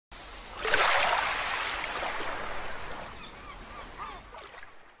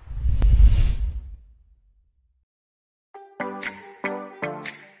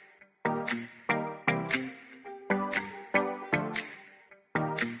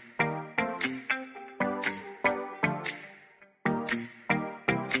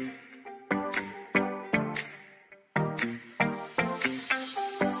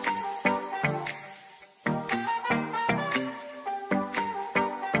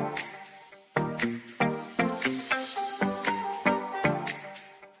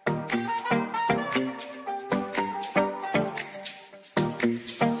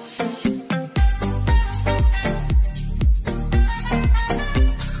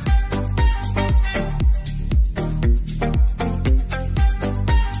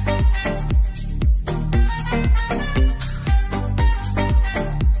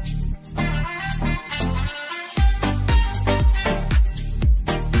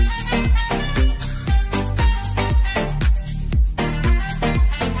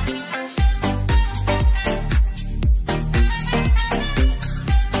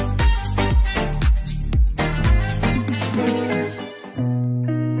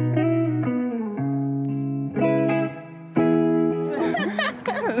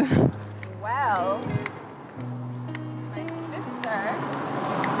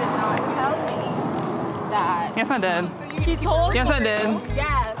did. She told Yes, me. I did.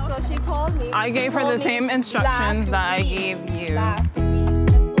 Yeah, so she told me. I gave her the same instructions that I gave you. Last week.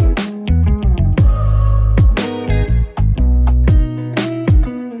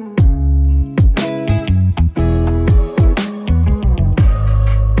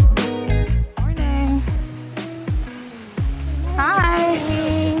 Morning. Hi.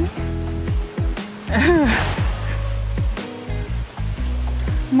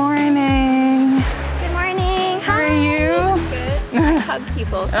 Morning. Good morning. How are you? Good. I hug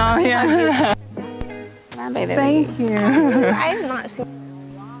people. So Oh, yeah. Thank you. I've not seen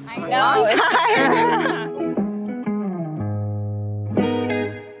I know.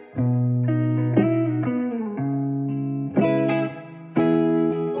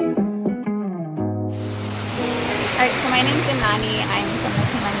 Alright, so my name's Imani. I'm from the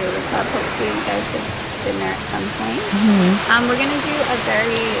Cayman Yoga Club. Hopefully you guys have been there at some point. We're going to do a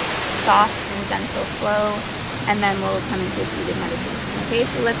very soft and gentle flow, and then we'll come into a seated meditation. Okay,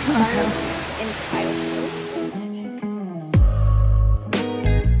 so let's start in child's pose.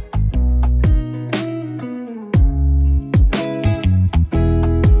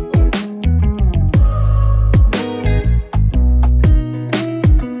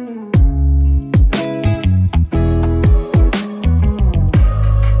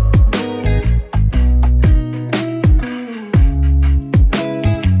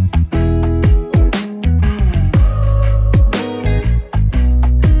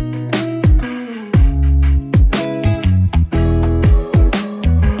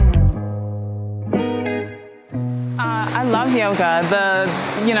 I love yoga.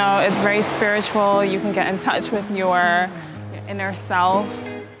 It's very spiritual. You can get in touch with your inner self.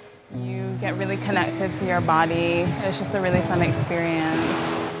 You get really connected to your body. It's just a really fun experience.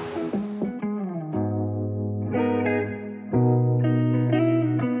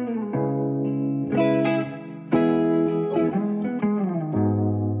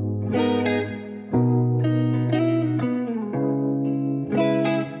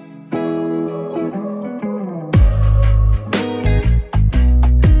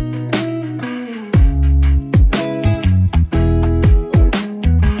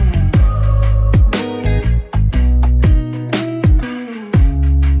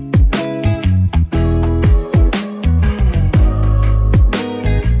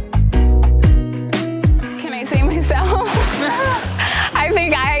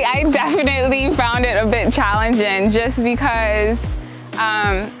 I definitely found it a bit challenging just because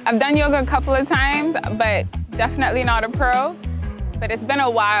I've done yoga a couple of times, but definitely not a pro. But it's been a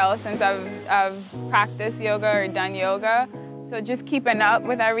while since I've practiced yoga or done yoga. So just keeping up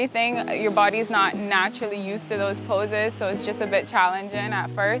with everything, your body's not naturally used to those poses, so it's just a bit challenging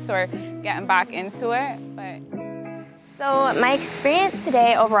at first or getting back into it. So my experience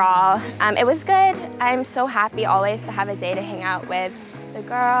today overall, it was good. I'm so happy always to have a day to hang out with the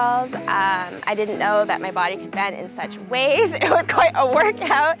girls. I didn't know that my body could bend in such ways. It was quite a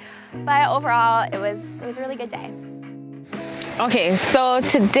workout, but overall it was a really good day. Okay, so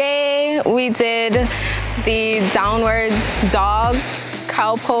today we did the downward dog,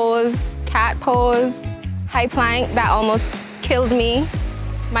 cow pose, cat pose, high plank. That almost killed me.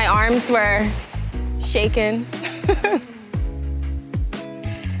 My arms were shaking.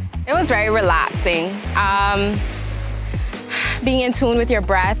 It was very relaxing. Being in tune with your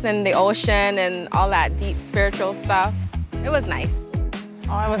breath and the ocean and all that deep spiritual stuff, it was nice.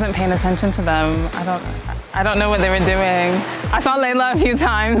 Oh, I wasn't paying attention to them. I don't know what they were doing. I saw Layla a few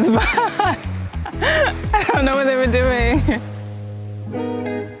times, but I don't know what they were doing.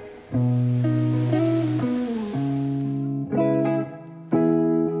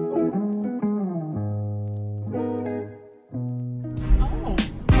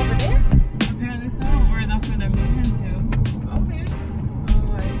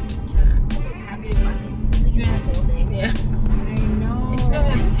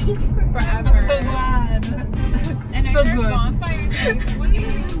 Forever. I'm so glad. And so good. Bonfires, would you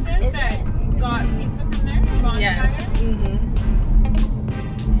use this that got pizza from there? Bonfire? Yes.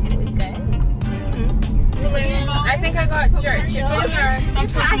 It was good. I think I got jerk chicken or... I'm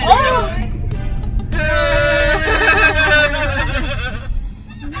trying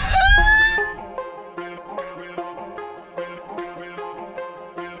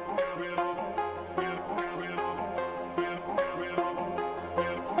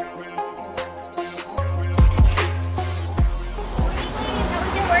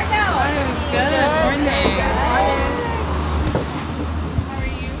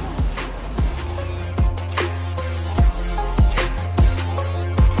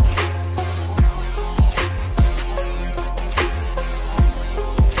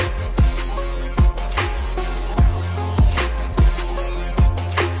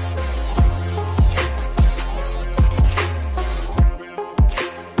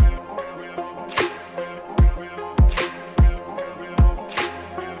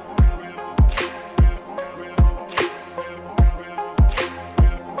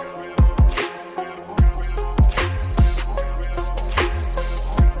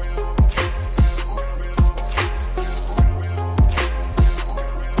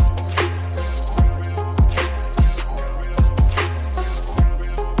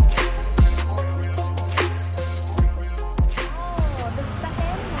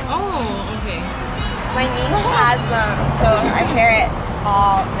So I hear it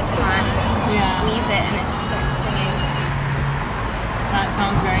all the time. Yeah. Squeeze it and it just starts singing. That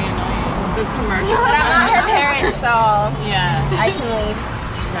sounds very annoying. The commercial. But I'm not her parent, so Yeah. I can leave.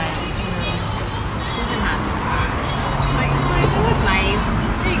 Right. It was nice.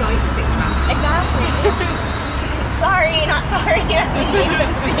 There you go. You can take them out. Exactly. Sorry, not sorry. I didn't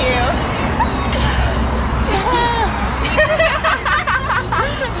even see you.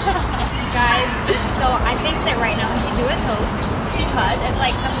 Guys, so I think that right now we should do a toast because it's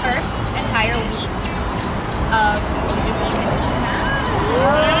like the first entire week of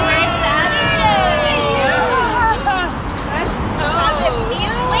Saturday. How's it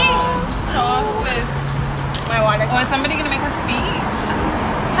feel? Toast with. My water. Oh, is somebody gonna make a speech?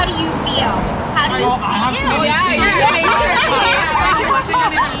 How do you feel? How do you Oh, I have to feel? make a speech.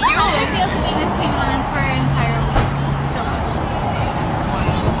 How does it feel to be Miss Cayman for an entire week? So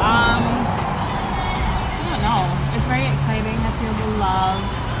I don't know. It's very exciting. I feel the love.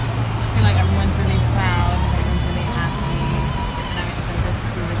 I feel like everyone's really proud. Everyone's really happy. And I'm excited to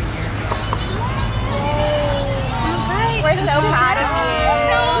see where the year goes. We're so proud of you.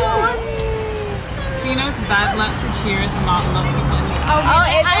 So you know it's bad luck to cheers and not luck to put in the eye. Oh,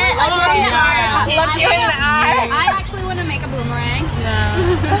 is it? Yeah. Look you in the eye. I actually want to make a boomerang. Yeah.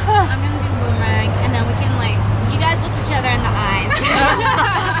 I'm gonna do a boomerang, and then we can like, you guys look each other in the eyes.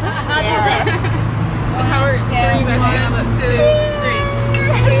 I'll do this. How are you guys doing? 2, 3.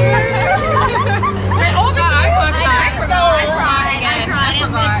 Wait, oh my God. I tried.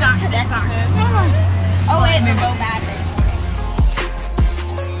 It sucks. Oh, wait, the low battery.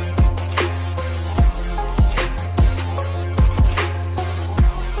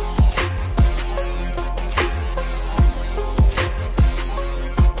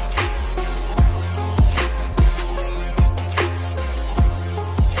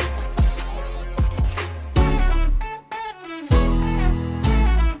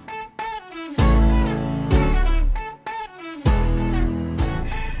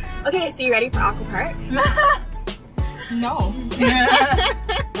 Okay, so you ready for Aqua Park? No.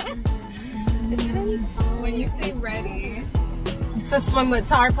 When you say ready. To swim with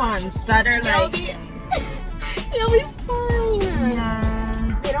tarpons that are like. It'll be fun.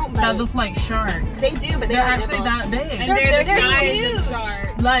 Yeah. They don't That bite. look like sharks. They do, but They're actually that big. And they're the size huge. of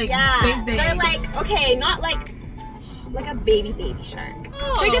sharks. Like Yeah, big. they're like, okay, not like a baby shark.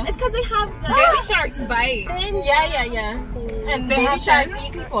 Oh. They're just, it's because they have the Baby sharks bite. fins. Yeah. And They baby have sharks fins?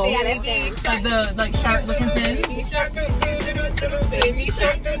 eat people. Yeah, they have fins. Like the shark looking fins. Baby shark, baby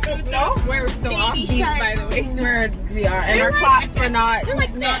shark, No? We're so Baby off beat, shark. by the way. We are. And our claps were not. They're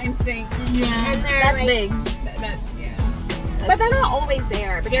like Not this. in sync. Yeah. And they're That's like, big. Yeah. but they're not always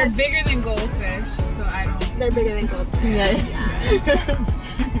there. They're Because bigger than goldfish, so I don't. they're bigger than goldfish. Yeah.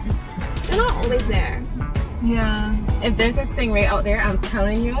 They're not always there. Yeah. If there's a stingray out there, I'm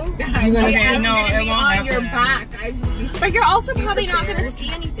telling you, you're gonna Okay, see. no, it won't on happen. your back. I just be But you're also probably not prepared. going to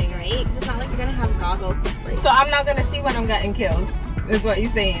see anything, right? Because it's not like you're going to have goggles. Like, So I'm not gonna see when I'm getting killed. Is what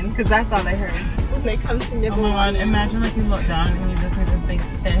you're saying? Because that's all I heard. when they come to Oh nibble. my God! Imagine like you look down and you just see this big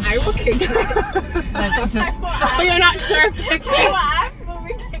fish. I will kick you. Like just. Oh, you're not sure if they're I will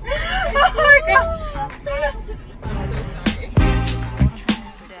absolutely kick you. Oh my God.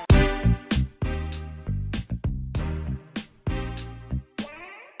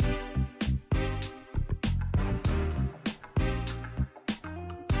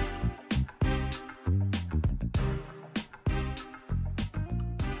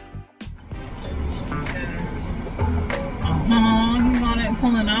 He's on it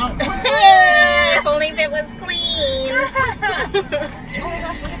pulling up. If only if it was clean. Oh my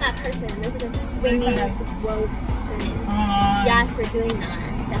gosh, look at that person. There's like a swinging rope thing. Yes, we're doing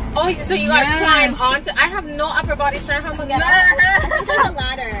that. Oh, so you gotta Yes. climb onto. I have no upper body strength. How am I gonna get up? There's a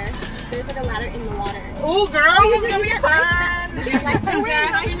ladder. There's like a ladder in the water. Oh, girl, this is gonna be fun. You're like, You oh, wait,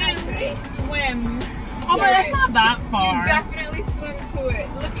 definitely swim. Oh, but it's not that You far. definitely swim to it.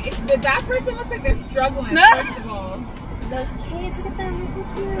 Look, that person looks like they're struggling, first of all. those kids, look at them, they're so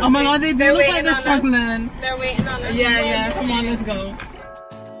cute. Oh my God, they do They're look like waiting they're on us. struggling. They're waiting on us. Yeah. Come on, let's go.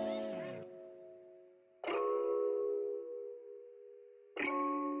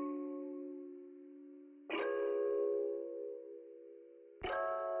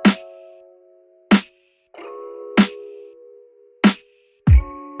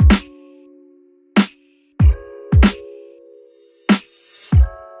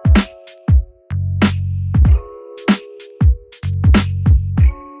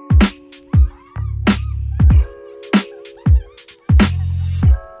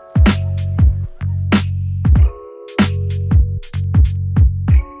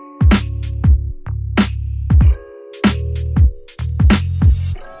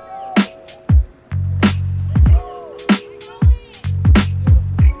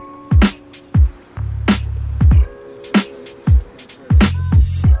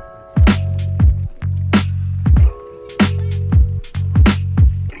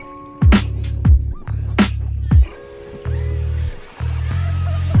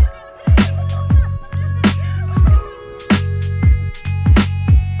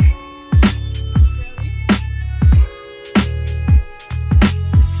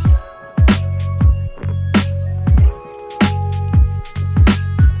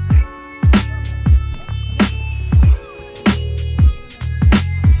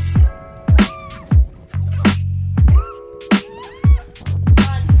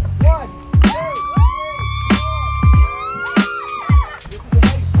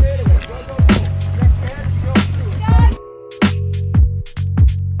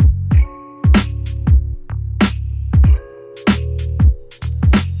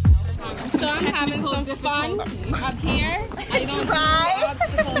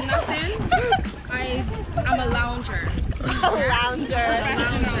 phone, nothing. I'm a lounger. Lounger.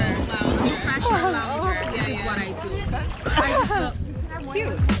 Professional lounger is what I do. I just look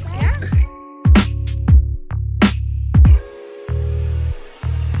cute. Yeah.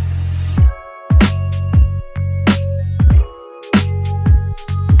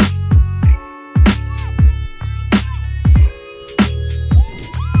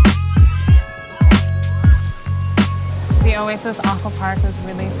 The Oasis Aqua Park was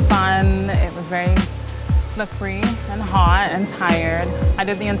really fun. It was very slippery and hot and tired. I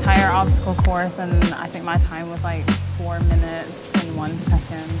did the entire obstacle course and I think my time was like 4 minutes and 1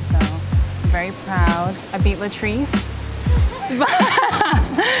 second, so I'm very proud. I beat Latrice.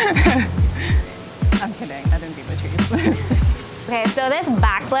 I'm kidding, I didn't beat Latrice. Okay, so this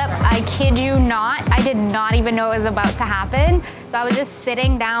backflip, I kid you not, I did not even know it was about to happen. So I was just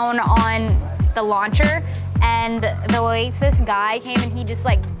sitting down on the launcher and the Oasis guy came and he just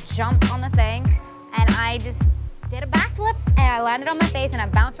like jumped on the thing and I just did a backflip and I landed on my face and I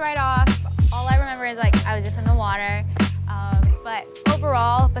bounced right off. All I remember is like I was just in the water. But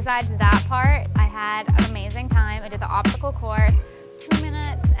overall, besides that part, I had an amazing time. I did the obstacle course, 2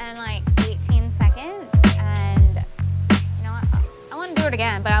 minutes and like 18 seconds. And you know, I want to do it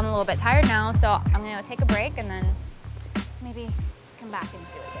again, but I'm a little bit tired now. So I'm gonna take a break and then maybe come back and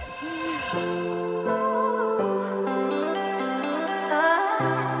do it again. Bye.